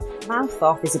Mouth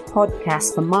Off is a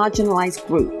podcast for marginalised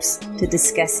groups to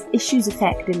discuss issues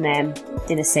affecting them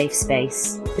in a safe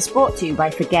space. It's brought to you by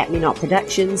Forget Me Not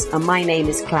Productions, and my name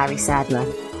is Clary Sadler.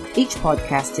 Each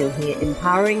podcast you'll hear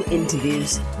empowering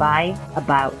interviews by,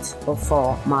 about or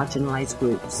for marginalised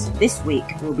groups. This week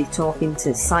we'll be talking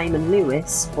to Simon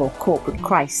Lewis, or Corporate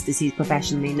Christ as he's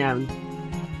professionally known.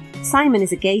 Simon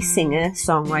is a gay singer,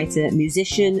 songwriter,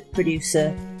 musician,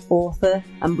 producer, author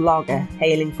and blogger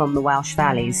hailing from the Welsh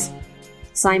Valleys.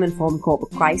 Simon formed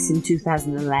Corporate Christ in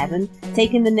 2011,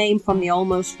 taking the name from the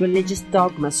almost religious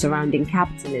dogma surrounding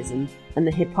capitalism and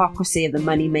the hypocrisy of the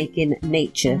money-making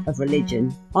nature of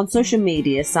religion. On social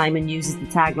media, Simon uses the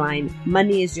tagline,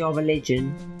 "Money is your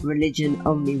religion, religion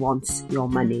only wants your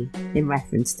money," in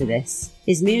reference to this.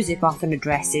 His music often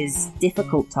addresses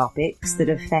difficult topics that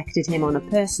affected him on a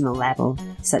personal level,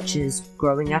 such as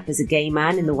growing up as a gay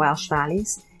man in the Welsh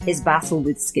Valleys, his battle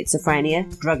with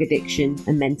schizophrenia, drug addiction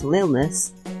and mental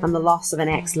illness, and the loss of an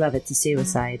ex-lover to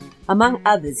suicide. Among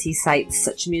others, he cites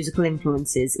such musical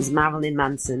influences as Marilyn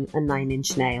Manson and Nine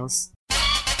Inch Nails.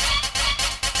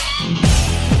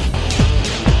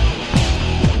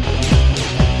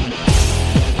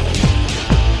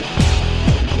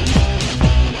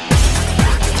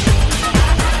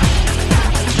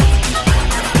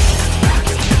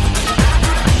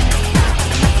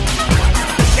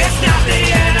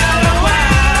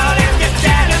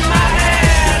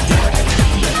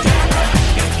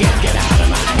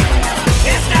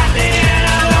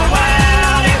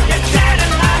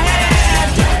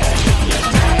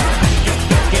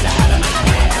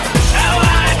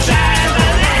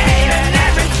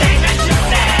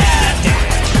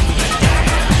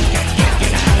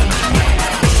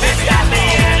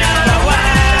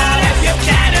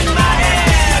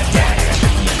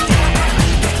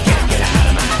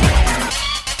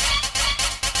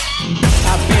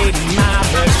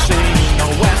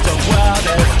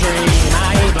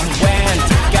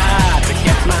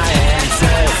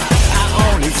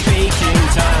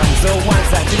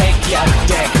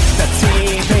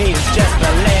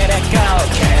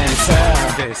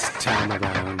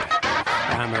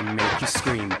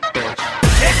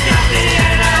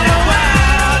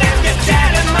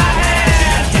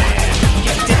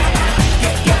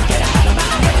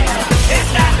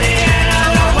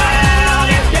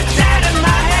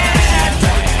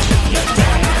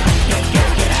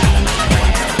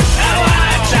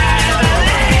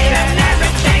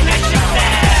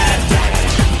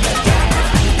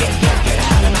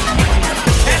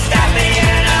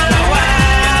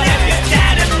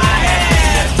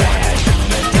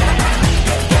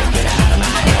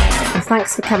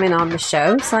 Thanks for coming on the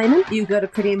show, Simon. You've got a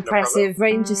pretty impressive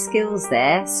range of skills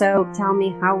there, so tell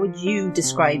me, how would you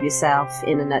describe yourself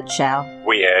in a nutshell?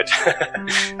 Weird.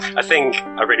 I think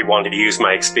I really wanted to use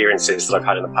my experiences that I've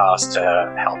had in the past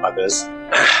to help others.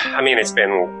 I mean, it's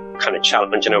been kind of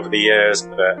challenging over the years,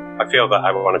 but I feel that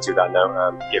I want to do that now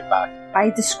and give back. I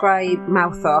describe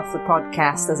Mouth Off, the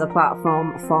podcast, as a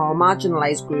platform for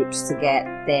marginalised groups to get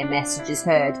their messages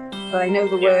heard. But I know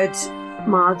the word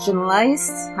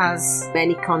marginalised has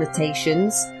many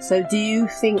connotations, so do you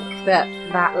think that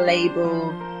that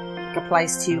label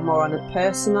applies to you more on a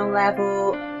personal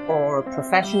level or a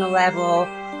professional level,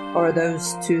 or are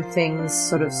those two things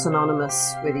sort of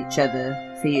synonymous with each other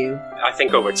for you? I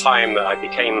think over time that I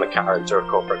became the character of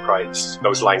Corporate Christ,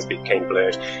 those lines became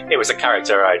blurred. It was a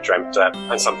character I dreamt up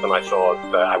and something I thought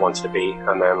that I wanted to be,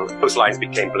 and then those lines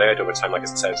became blurred over time, like I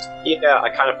said. Yeah,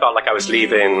 I kind of felt like I was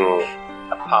leaving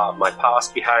a part of my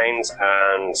past behind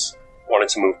and wanted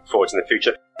to move forward in the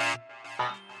future.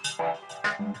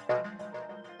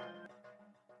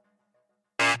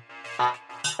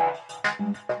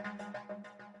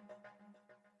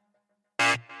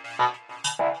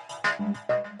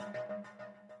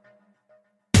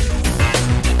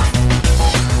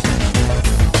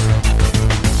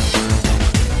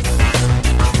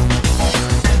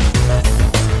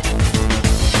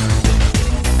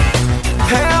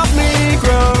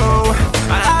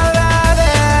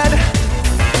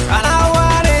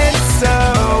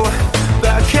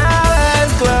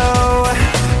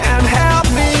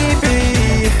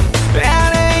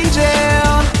 Angel,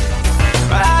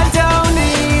 I don't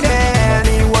need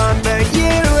anyone but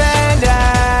you.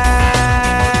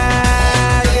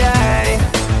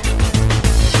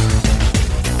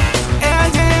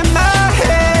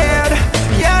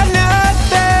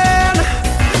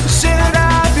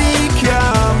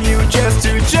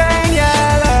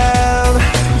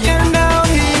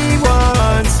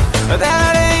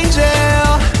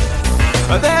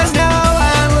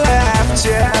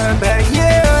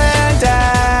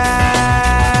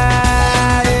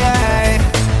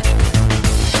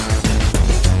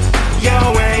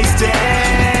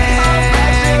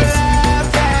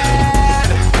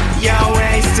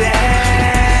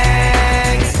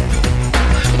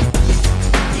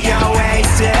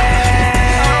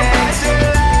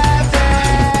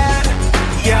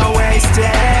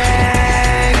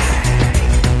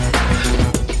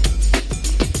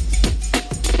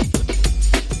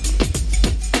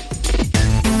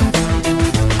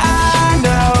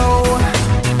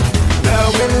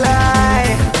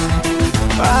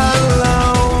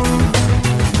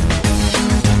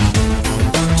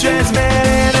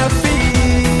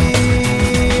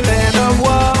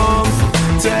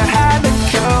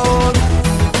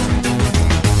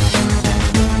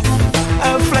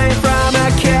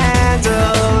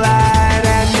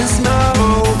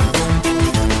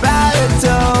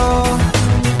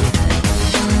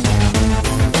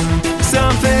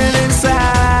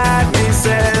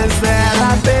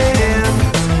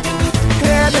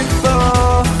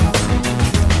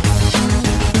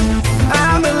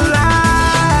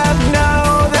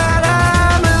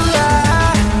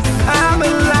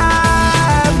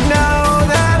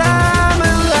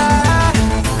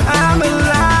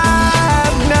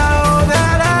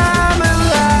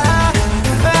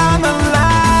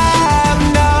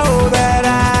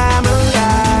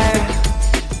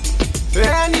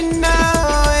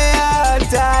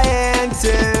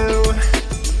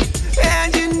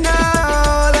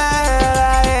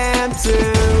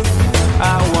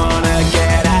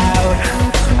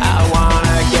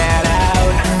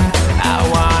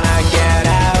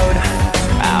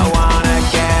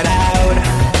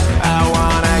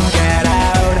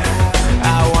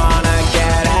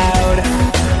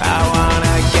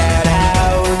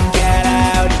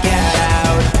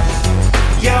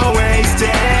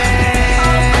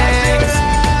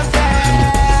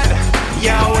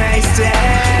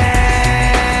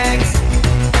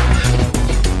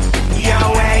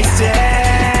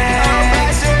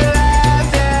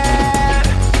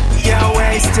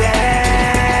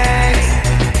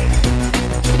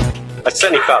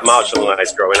 certainly felt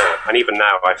marginalised growing up, and even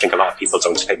now I think a lot of people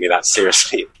don't take me that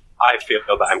seriously. I feel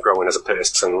that I'm growing as a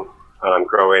person, and I'm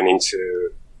growing into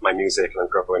my music, and I'm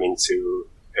growing into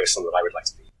the person that I would like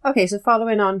to be. Okay, so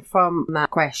following on from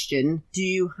that question, do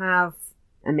you have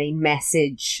a main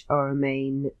message or a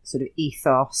main sort of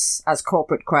ethos as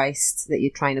Corporate Christ that you're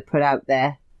trying to put out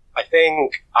there? I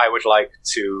think I would like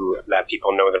to let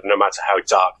people know that no matter how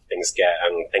dark things get,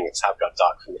 and things have got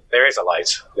dark for me, there is a light.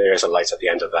 There is a light at the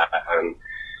end of that, and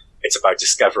it's about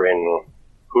discovering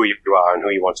who you are and who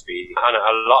you want to be. And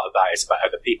a lot of that is about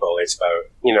other people. It's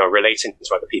about, relating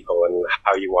to other people and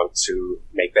how you want to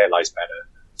make their lives better.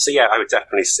 So yeah, I would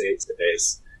definitely say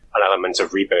there's an element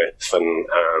of rebirth and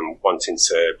wanting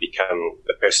to become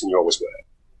the person you always were.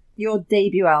 Your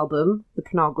debut album, The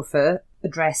Pornographer,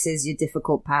 addresses your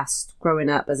difficult past growing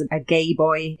up as a gay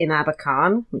boy in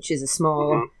Abercarn, which is a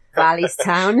small Valleys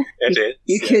town.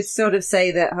 You could sort of say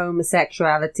that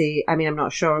homosexuality, I mean, I'm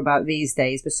not sure about these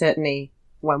days, but certainly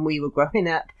when we were growing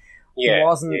up,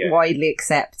 wasn't widely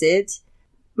accepted.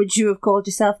 Would you have called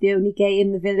yourself the only gay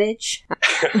in the village?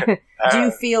 Do you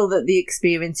feel that the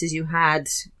experiences you had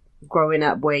growing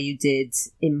up where you did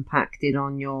impacted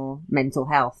on your mental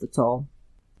health at all?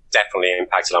 Definitely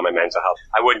impacted on my mental health.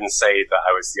 I wouldn't say that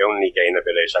I was the only gay in the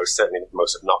village. I was certainly the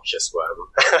most obnoxious one.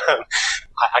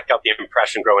 I got the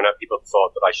impression growing up people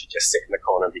thought that I should just sit in the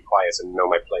corner and be quiet and know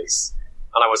my place.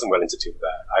 And I wasn't willing to do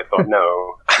that. I thought,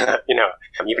 no,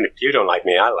 even if you don't like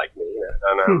me, I like me.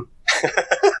 And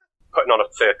putting on a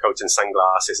fur coat and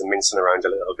sunglasses and mincing around a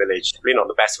little village, really not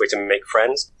the best way to make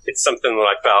friends. It's something that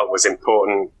I felt was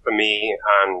important for me,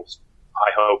 and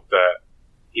I hope that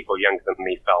people younger than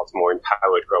me felt more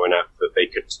empowered growing up, that they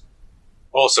could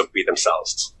also be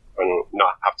themselves and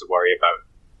not have to worry about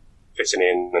fitting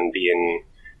in and being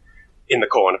in the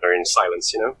corner in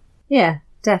silence, Yeah,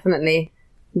 definitely.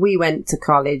 We went to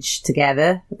college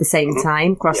together at the same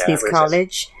time, Crosskeys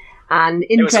College. And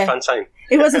it was a fun time.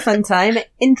 It was a fun time.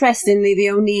 Interestingly,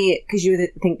 because you were,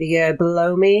 I think, the year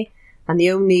below me, and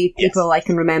the only people I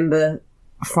can remember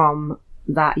from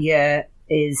that year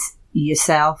is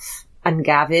yourself and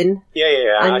Gavin.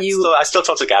 Yeah. And I still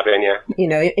talk to Gavin,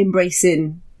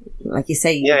 embracing, like you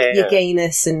say, your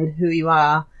gayness and who you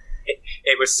are.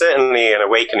 It was certainly an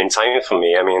awakening time for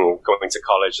me. I mean, going to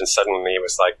college and suddenly it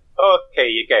was like, oh, okay,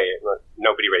 you're gay.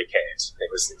 Nobody really cared. It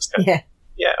was kind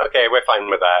of, okay, we're fine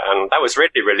with that. And that was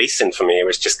really releasing for me. It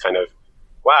was just kind of,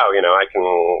 wow, I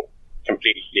can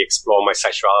completely explore my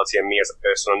sexuality and me as a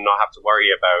person and not have to worry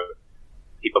about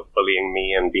people bullying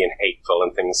me and being hateful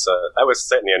and things. That was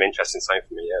certainly an interesting time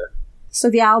for me, yeah. So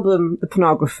the album, The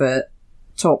Pornographer,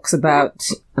 talks about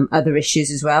other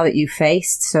issues as well that you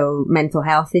faced, so mental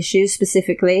health issues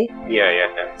specifically.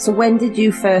 Yeah. So when did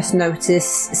you first notice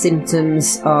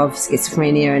symptoms of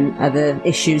schizophrenia and other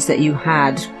issues that you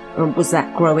had? Was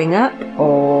that growing up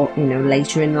or,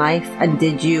 later in life? And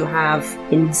did you have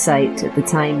insight at the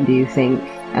time, do you think,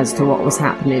 as to what was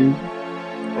happening?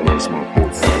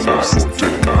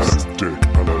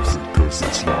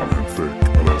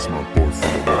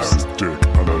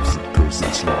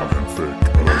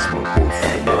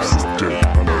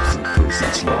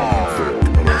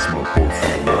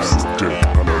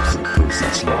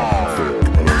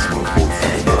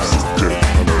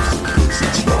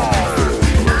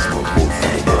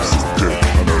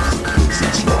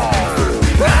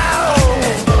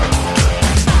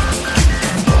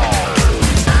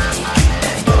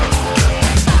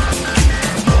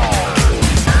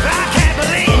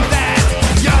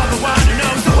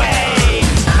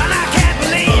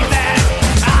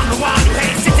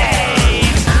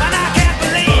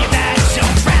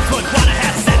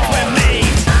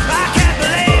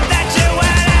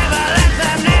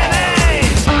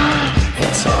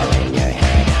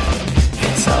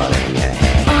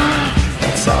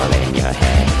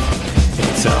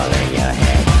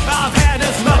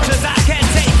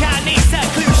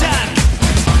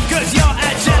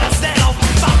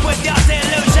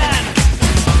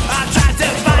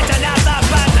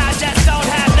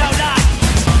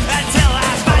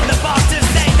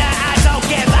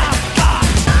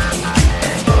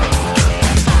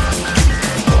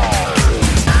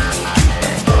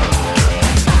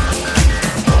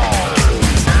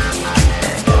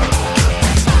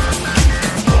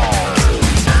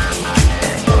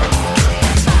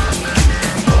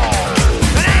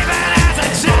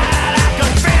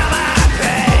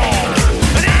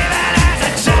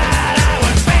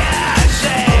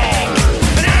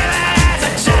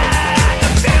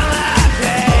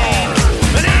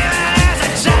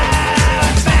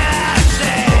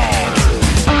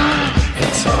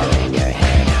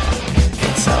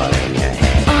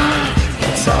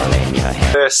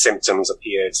 symptoms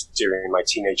appeared during my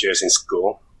teenage years in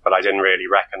school, but I didn't really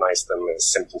recognize them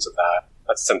as symptoms of that.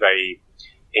 I had some very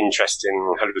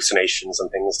interesting hallucinations and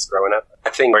things growing up. I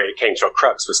think where it came to a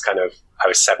crux was I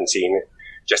was 17,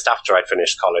 just after I'd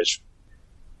finished college.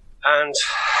 And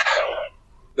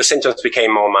the symptoms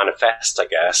became more manifest, I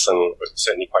guess, and were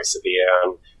certainly quite severe.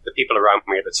 And the people around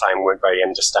me at the time weren't very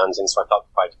understanding, so I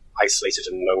felt quite isolated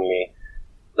and lonely.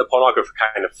 The pornography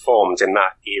kind of formed in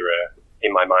that era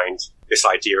in my mind, this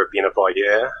idea of being a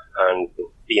voyeur and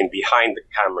being behind the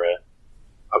camera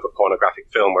of a pornographic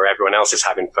film where everyone else is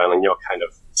having fun and you're kind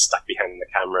of stuck behind the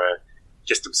camera,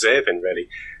 just observing, really.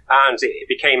 And it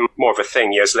became more of a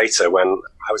thing years later when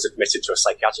I was admitted to a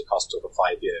psychiatric hospital for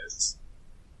 5 years.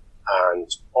 And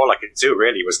all I could do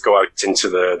really was go out into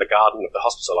the garden of the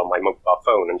hospital on my mobile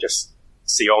phone and just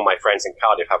see all my friends in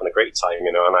Cardiff having a great time,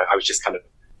 and I was just kind of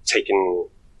taking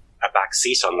a back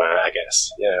seat on that, I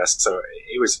guess. Yeah, so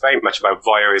it was very much about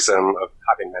voyeurism, of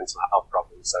having mental health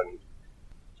problems. And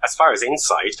as far as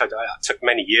insight, it took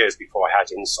many years before I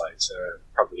had insight,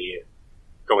 probably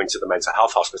going to the mental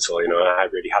health hospital, and I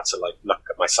really had to look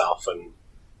at myself and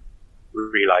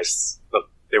realize that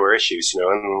there were issues,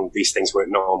 and these things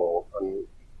weren't normal. And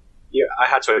yeah, I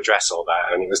had to address all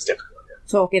that, and it was difficult.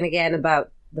 Yeah. Talking again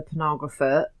about the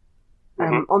pornographer,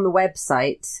 on the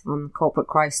website, on the Corporate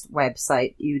Christ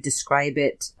website, you describe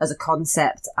it as a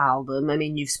concept album. I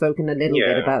mean, you've spoken a little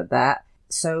bit about that.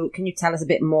 So can you tell us a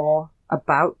bit more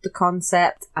about the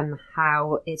concept and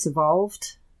how it's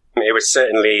evolved? It was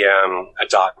certainly a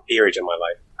dark period in my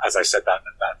life. As I said, that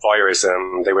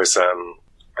voyeurism, there was,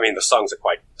 the songs are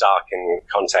quite dark in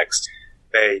context.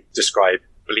 They describe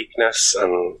bleakness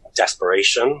and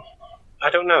desperation. I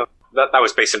don't know. That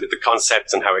was basically the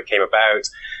concept and how it came about.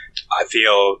 I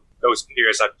feel those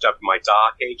periods I've dubbed my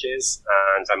dark ages,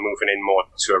 and I'm moving in more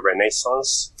to a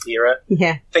Renaissance era.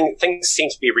 Yeah. Things seem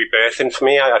to be rebirthing for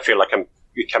me. I feel like I'm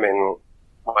becoming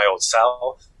my old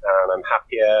self, and I'm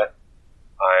happier.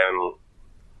 I'm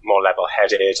more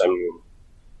level-headed.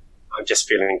 I'm just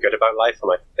feeling good about life,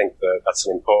 and I think that's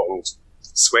an important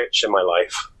switch in my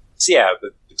life. So yeah,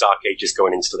 the dark ages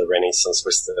going into the Renaissance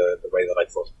was the way that I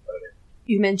thought about it.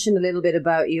 You mentioned a little bit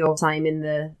about your time in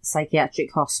the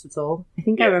psychiatric hospital. I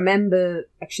think I remember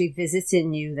actually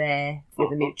visiting you there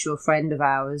with a mutual friend of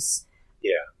ours.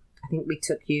 Yeah. I think we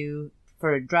took you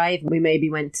for a drive. We maybe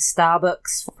went to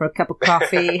Starbucks for a cup of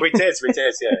coffee. we did,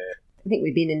 yeah. I think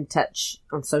we've been in touch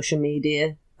on social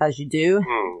media, as you do,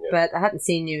 but I hadn't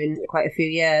seen you in quite a few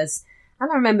years.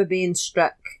 And I remember being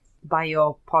struck by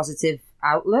your positive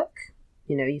outlook.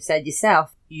 You said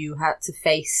yourself, you had to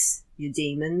face your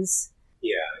demons.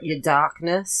 Your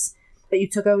darkness, but you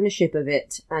took ownership of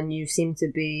it, and you seem to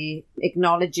be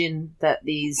acknowledging that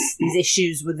these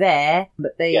issues were there,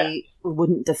 but they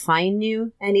wouldn't define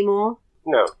you anymore.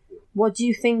 No. What do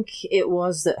you think it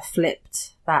was that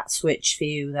flipped that switch for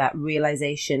you, that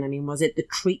realization? I mean, was it the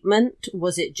treatment?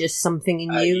 Was it just something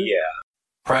in you? Yeah.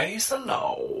 Praise the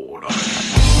Lord.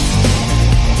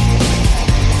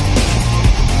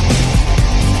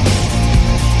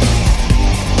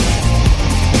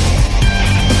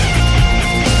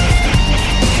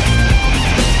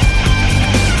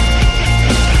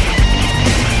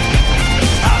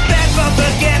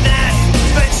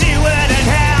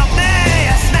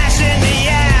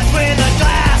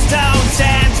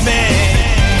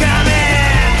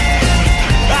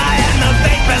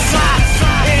 Slots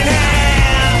in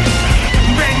hand,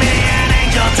 bring me an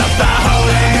angel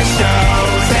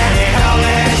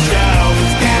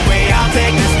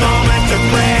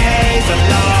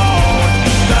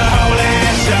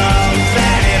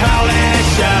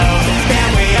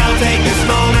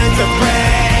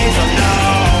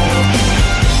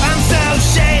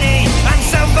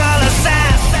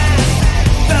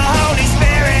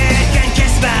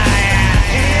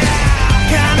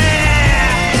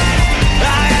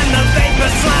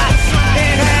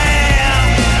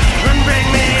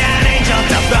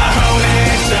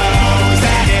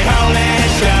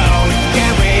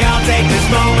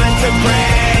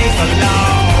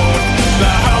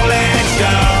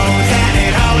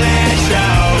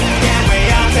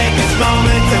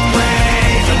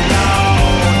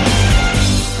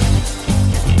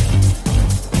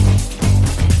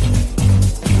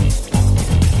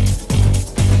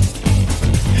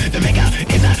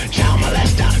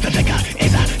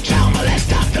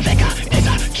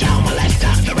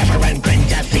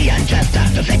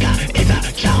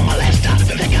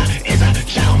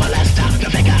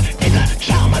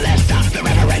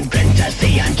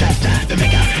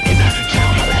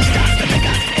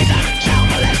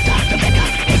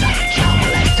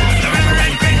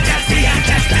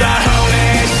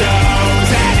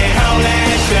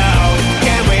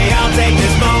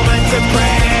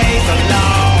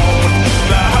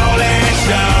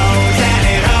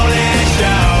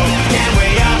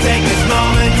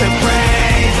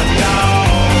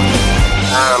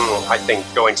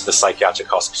think going to the psychiatric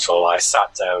hospital, I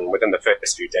sat down. Within the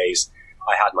first few days,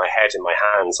 I had my head in my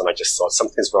hands and I just thought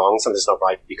something's wrong, something's not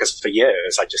right. Because for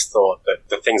years, I just thought that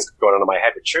the things going on in my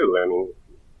head were true. I mean,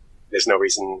 there's no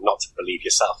reason not to believe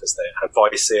yourself, is there? And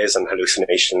voices and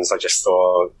hallucinations, I just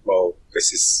thought, well,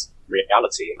 this is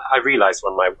reality. I realized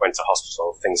when I went to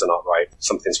hospital, things are not right,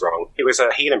 something's wrong. It was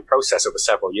a healing process over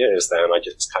several years then. I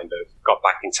just kind of got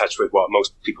back in touch with what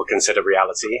most people consider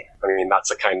reality. I mean,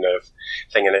 that's a kind of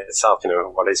thing in itself,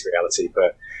 what is reality?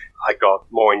 But I got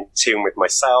more in tune with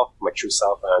myself, my true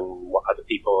self, and what other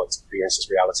people experience as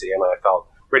reality. And I felt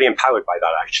really empowered by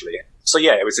that, actually. So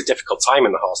yeah, it was a difficult time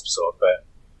in the hospital, but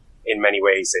in many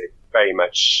ways, it very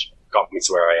much got me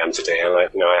to where I am today. And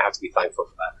I have to be thankful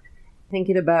for that.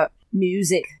 Thinking about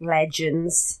music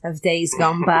legends of days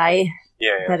gone by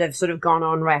that have sort of gone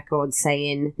on record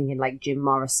saying, thinking like Jim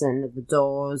Morrison of The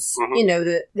Doors,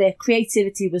 that their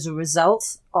creativity was a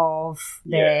result of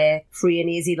their free and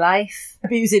easy life,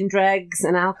 abusing drugs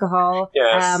and alcohol.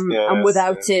 And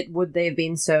without it, would they have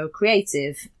been so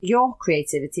creative? Your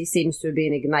creativity seems to have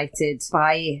been ignited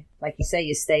by, like you say,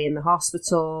 your stay in the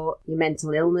hospital, your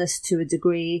mental illness to a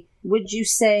degree. Would you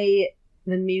say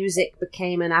the music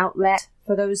became an outlet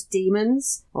for those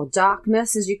demons, or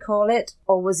darkness as you call it,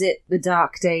 or was it the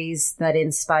dark days that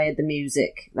inspired the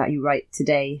music that you write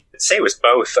today? I'd say it was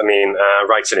both. I mean,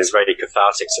 writing is very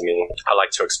cathartic to me. I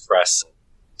like to express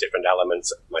different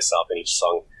elements of myself in each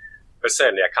song. But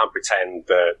certainly I can't pretend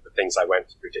that the things I went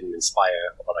through didn't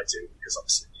inspire what I do, because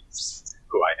obviously it's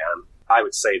who I am. I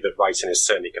would say that writing is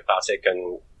certainly cathartic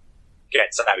and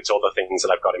gets out all the things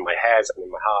that I've got in my head and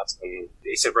in my heart, and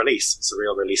it's a release. It's a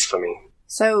real release for me.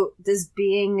 So does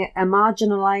being a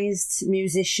marginalised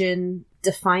musician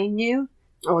define you?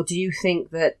 Or do you think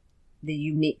that the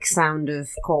unique sound of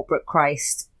Corporate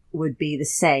Christ would be the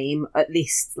same, at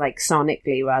least like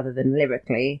sonically rather than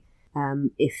lyrically,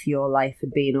 if your life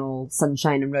had been all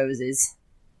sunshine and roses?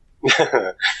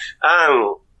 I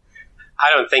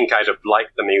don't think I'd have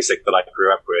liked the music that I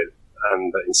grew up with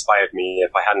and that inspired me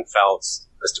if I hadn't felt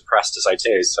as depressed as I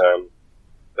did.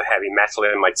 The heavy metal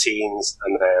in my teens,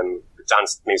 and then the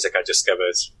dance music I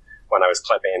discovered when I was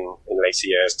clubbing in later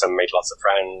years and made lots of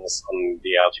friends on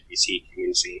the LGBT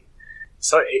community.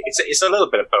 So it's a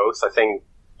little bit of both. I think,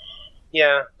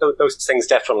 those things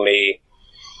definitely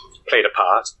played a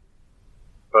part.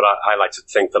 But I like to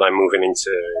think that I'm moving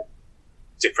into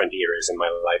different eras in my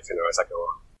life, as I go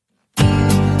on.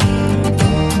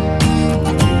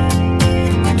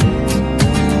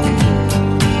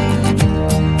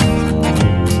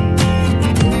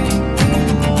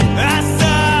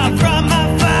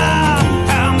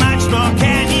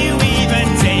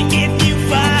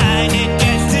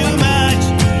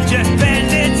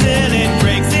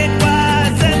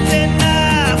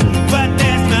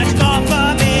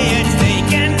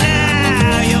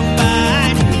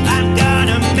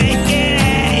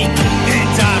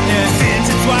 It's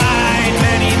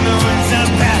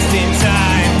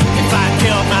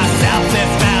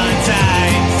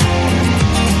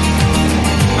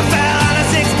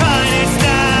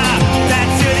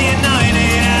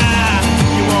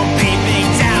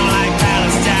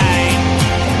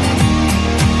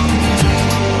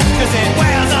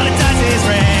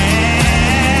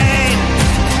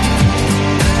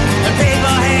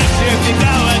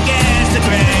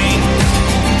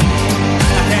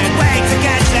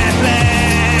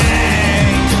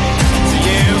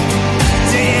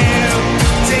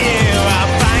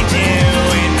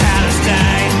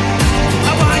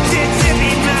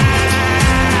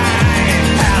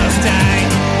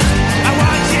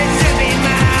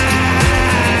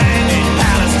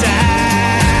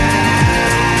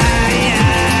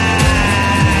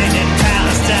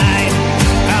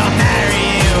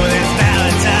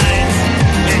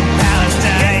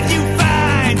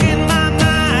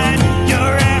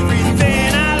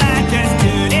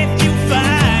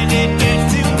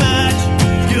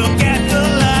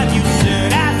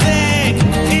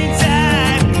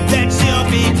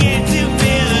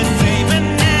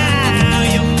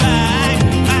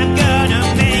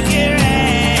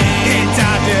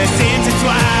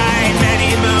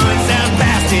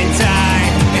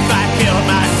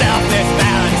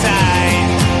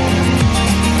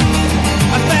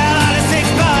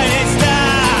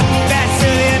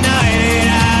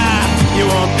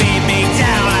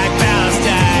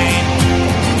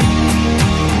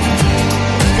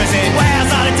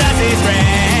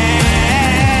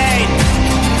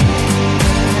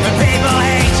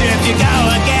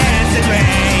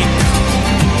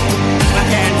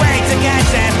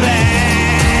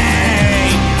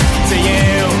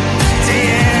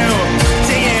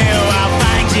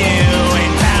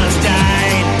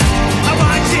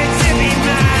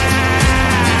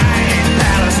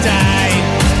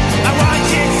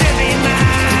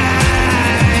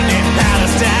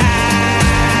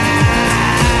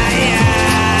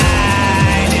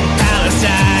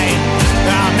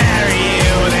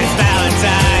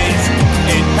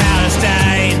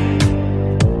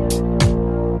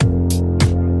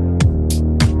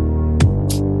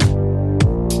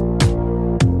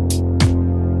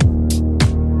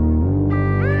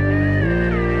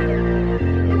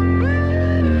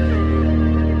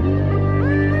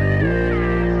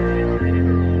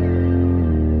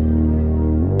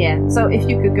Yeah. So if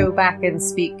you could go back and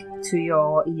speak to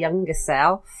your younger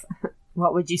self,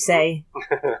 what would you say?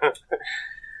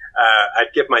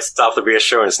 I'd give myself the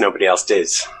reassurance nobody else did,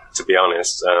 to be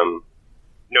honest.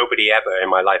 Nobody ever in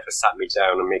my life has sat me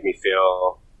down and made me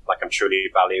feel like I'm truly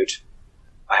valued.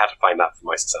 I had to find that for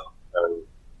myself,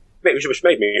 which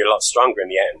made me a lot stronger in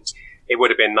the end. It would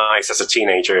have been nice as a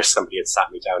teenager if somebody had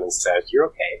sat me down and said, "You're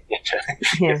okay.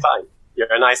 You're fine. You're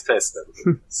a nice person."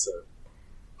 So.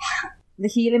 The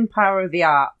healing power of the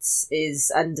arts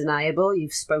is undeniable.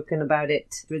 You've spoken about it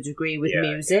to a degree with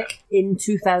music. Yeah. In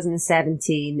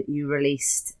 2017, you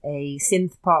released a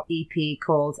synth pop EP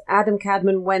called Adam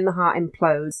Cadman, When the Heart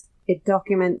Implodes. It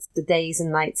documents the days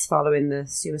and nights following the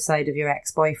suicide of your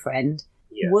ex-boyfriend.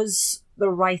 Yeah. Was the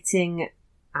writing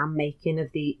and making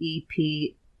of the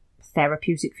EP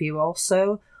therapeutic for you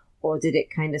also, or did it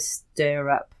kind of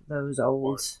stir up those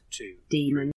old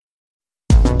demons?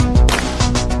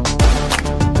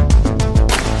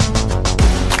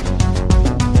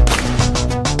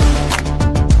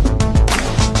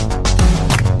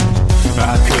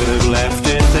 I could have left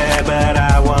it there, but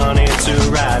I wanted to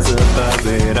rise above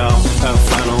it all. A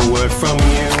final word from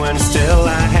you, and still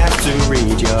I have to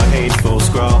read your hateful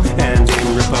scrawl. And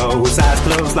in repose, eyes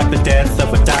closed like the death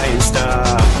of a dying star.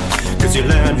 'Cause you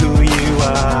learn who you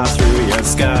are through your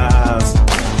scars.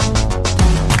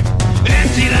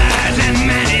 Empty lies and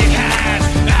manic highs.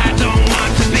 I don't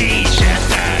want to be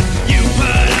shattered. You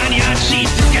put on your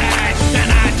sheets to guide, and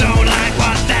I don't like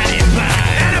what that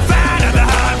implies. And I found out the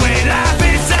hard way, life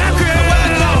is so cruel.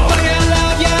 Fucking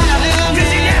love you,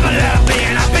 'cause you never loved me,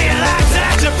 and I feel like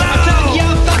such a fool. I took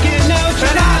your fucking notes,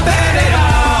 and I burn it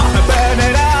all. I burn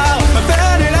it all. I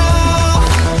burn it all.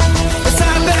 Yes, I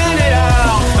burn it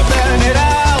all. I burn it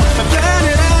all. I burn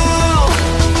it all.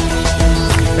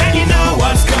 And you know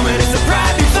what's coming, it's a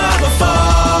pride before the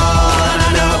fall. And I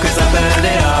know 'cause I burned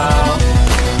it all.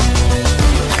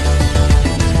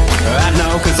 I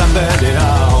know 'cause I burned it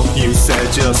all. You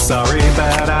said you're sorry,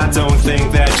 but I don't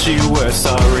think that you were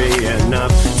sorry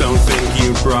enough. Don't think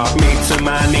you brought me to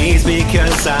my knees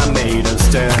because I made of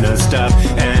sterner stuff.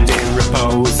 And in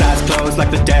repose, eyes closed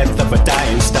like the death of a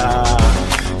dying star.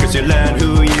 'Cause you learn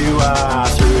who you are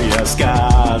through your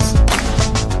scars.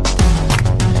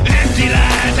 Empty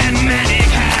lies and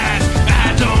manic highs. I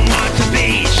don't want to be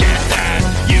shattered.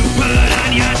 You put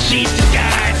on your sheets to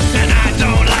guide, and I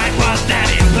don't like what that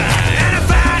implies. And I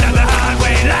find out the hard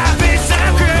way, life is so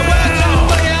cruel.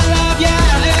 But I love you,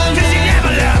 'cause you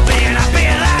never loved me, and I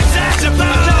feel like such a fool. I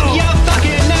took your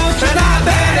fucking notes, and I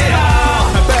burn it all.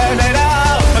 I burn it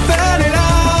all. I burn it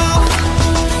all.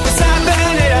 Yes, I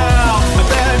burn it all. I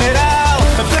burn it all.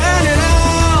 I burn it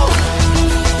all.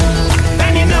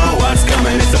 And you know what's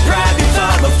coming, it's a pride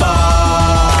before the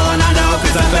fall. And I know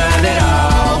 'cause I burned it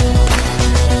all.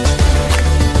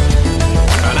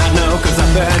 And I know 'cause I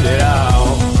burned it all.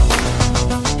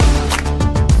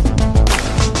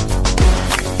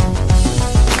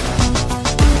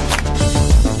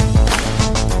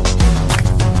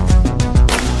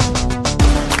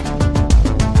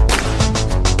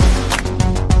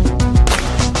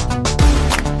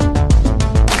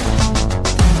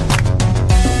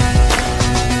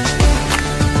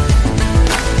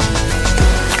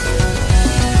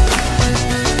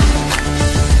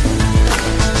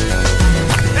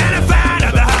 And I find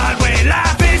out the hard way,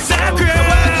 life is so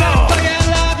cruel. But I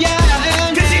love you,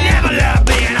 'cause you never loved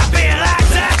me, and I feel like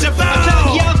such a fool. I took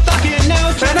your fucking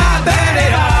notes, and I burn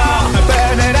it all. I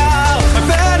burn it all. I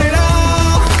burn it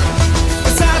all.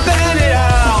 Yes, I burn it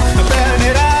all. I burn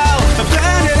it all. I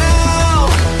burn it all.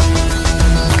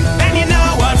 And you know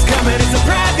what's coming, it's a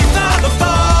pride before the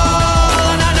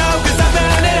fall. And I know 'cause I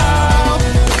burn it all.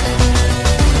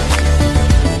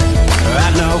 I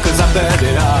know 'cause I burned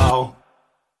it all.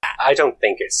 I don't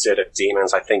think it stirred up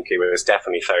demons. I think it was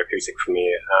definitely therapeutic for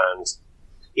me. And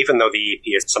even though the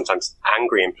EP is sometimes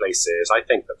angry in places, I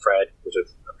think that Fred would have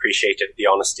appreciated the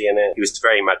honesty in it. He was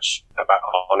very much about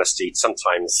honesty,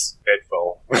 sometimes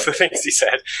hurtful with the things he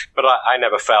said. But I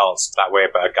never felt that way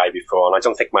about a guy before. And I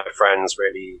don't think my friends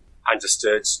really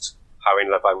understood how in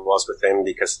love I was with him,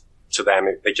 because to them,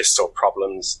 they just saw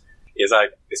problems. He's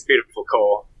like this beautiful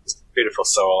core, this beautiful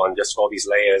soul, and just all these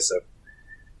layers of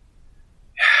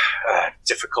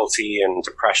difficulty and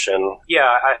depression.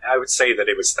 Yeah, I would say that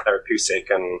it was therapeutic,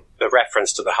 and the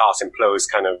reference to the heart implodes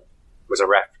kind of was a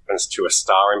reference to a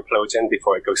star imploding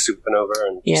before it goes supernova,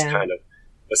 and just kind of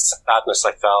the sadness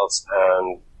I felt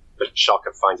and the shock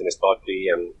of finding his body.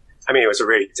 And I mean, it was a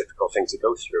really difficult thing to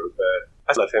go through, but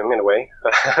I love him in a way.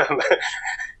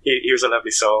 he was a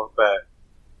lovely soul, but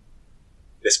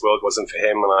this world wasn't for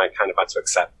him, and I kind of had to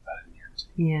accept that in the end.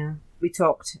 Yeah. We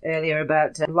talked earlier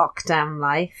about lockdown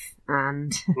life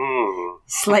and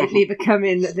slightly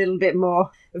becoming a little bit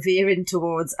more veering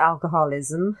towards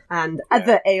alcoholism and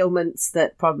other ailments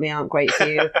that probably aren't great for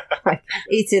you, like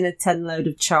eating a ton load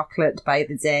of chocolate by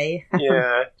the day.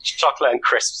 Yeah, chocolate and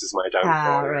crisps is my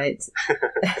downfall. Right.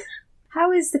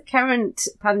 How is the current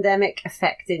pandemic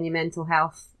affecting your mental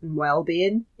health and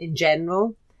well-being in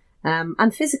general?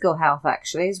 And physical health,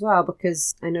 actually, as well,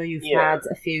 because I know you've had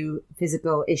a few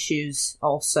physical issues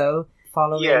also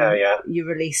following your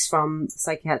release from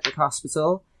psychiatric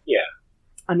hospital. Yeah.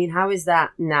 I mean, how is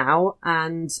that now?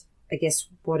 And I guess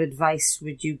what advice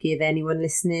would you give anyone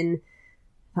listening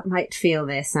that might feel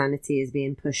their sanity is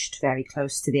being pushed very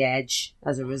close to the edge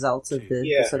as a result of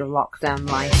the sort of lockdown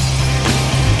life?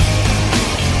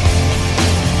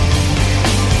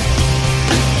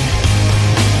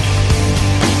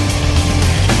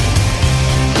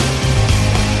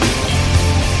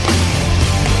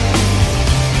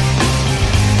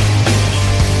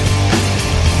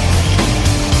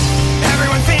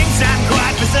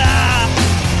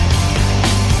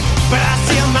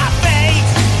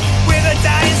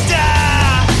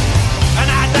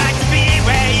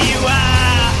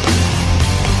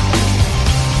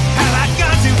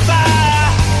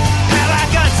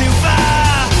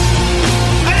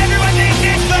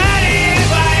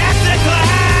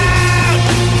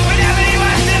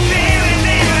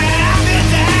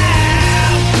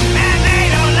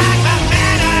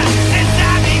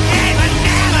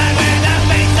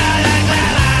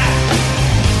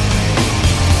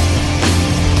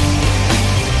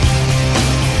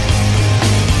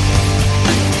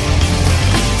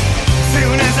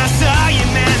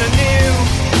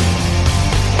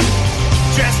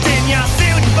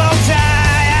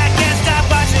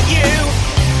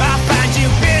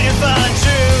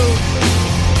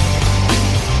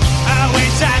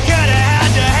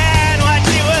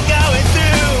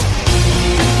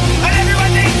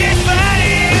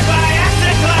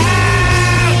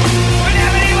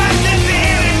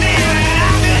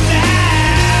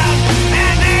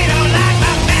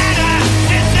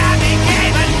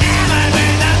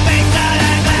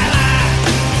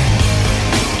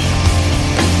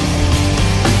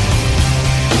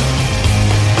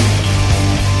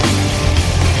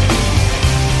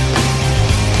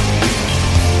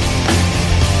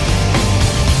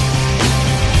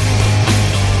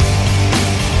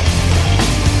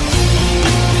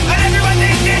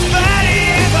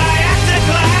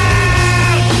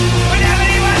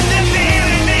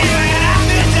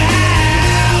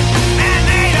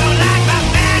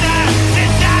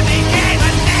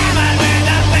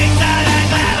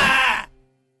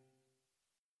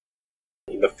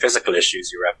 Physical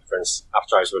issues you referenced.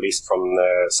 After I was released from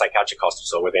the psychiatric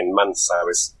hospital, within months I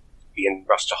was being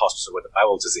rushed to hospital with a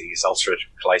bowel disease, ulcerative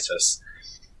colitis,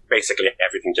 basically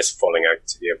everything just falling out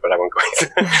to you, but I won't go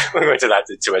into that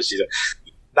too much detail.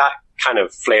 That kind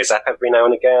of flares up every now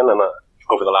and again, and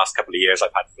over the last couple of years I've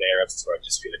had flare-ups where I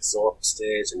just feel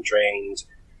exhausted and drained,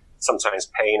 sometimes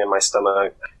pain in my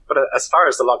stomach. But as far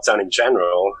as the lockdown in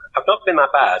general, I've not been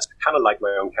that bad. I kind of like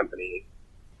my own company.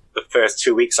 The first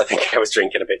 2 weeks, I think I was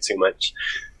drinking a bit too much,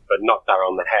 but knocked that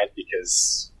on the head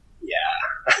because,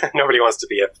 nobody wants to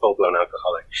be a full-blown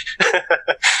alcoholic.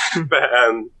 But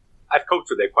I've coped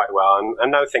with it quite well,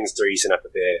 and now things are easing up a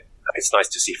bit. It's nice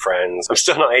to see friends. I'm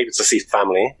still not able to see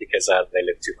family because they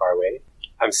live too far away.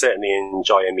 I'm certainly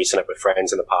enjoying meeting up with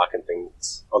friends in the park and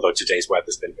things, although today's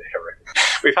weather's been a bit horrific.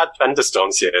 We've had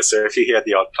thunderstorms here, so if you hear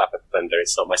the odd clap of thunder,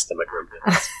 it's not my stomach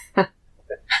rumbling.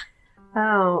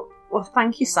 Oh, well,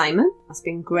 thank you, Simon. That's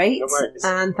been great. No worries.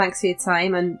 And thanks for your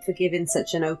time and for giving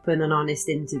such an open and honest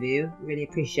interview. Really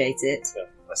appreciate it. Yeah,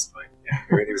 that's fine.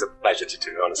 Yeah, it was a pleasure to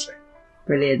do, honestly.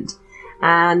 Brilliant.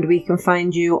 And we can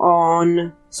find you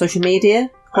on social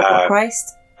media, Corporate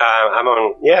Christ. I'm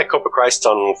on, Corporate Christ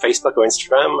on Facebook or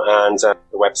Instagram, and the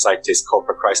website is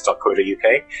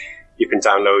corporatechrist.co.uk. You can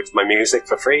download my music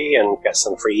for free and get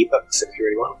some free ebooks if you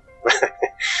really want.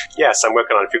 Yes, I'm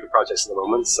working on a few projects at the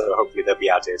moment, so hopefully they'll be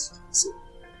added soon.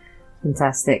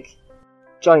 Fantastic.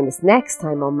 Join us next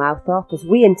time on Mouth Off as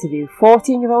we interview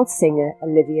 14-year-old singer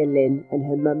Olivia Lynn and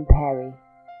her mum Perry.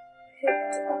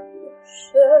 Picked up your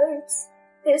shirts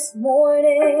this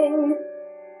morning.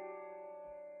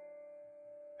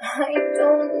 I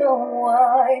don't know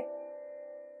why.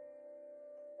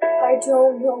 I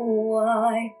don't know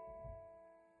why.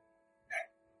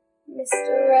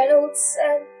 Mr. Reynolds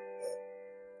said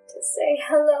to say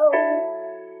hello.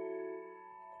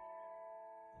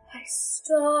 I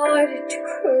started to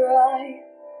cry.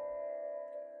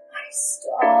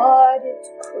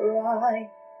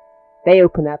 They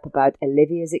open up about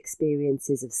Olivia's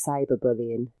experiences of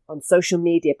cyberbullying on social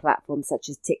media platforms such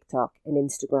as TikTok and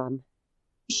Instagram.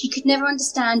 She could never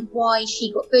understand why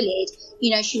she got bullied.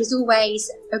 You know, she was always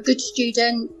a good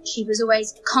student. She was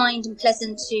always kind and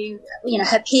pleasant to, you know,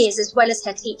 her peers as well as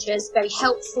her teachers, very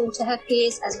helpful to her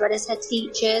peers as well as her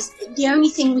teachers. The only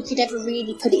thing we could ever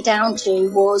really put it down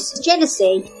to was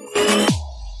jealousy.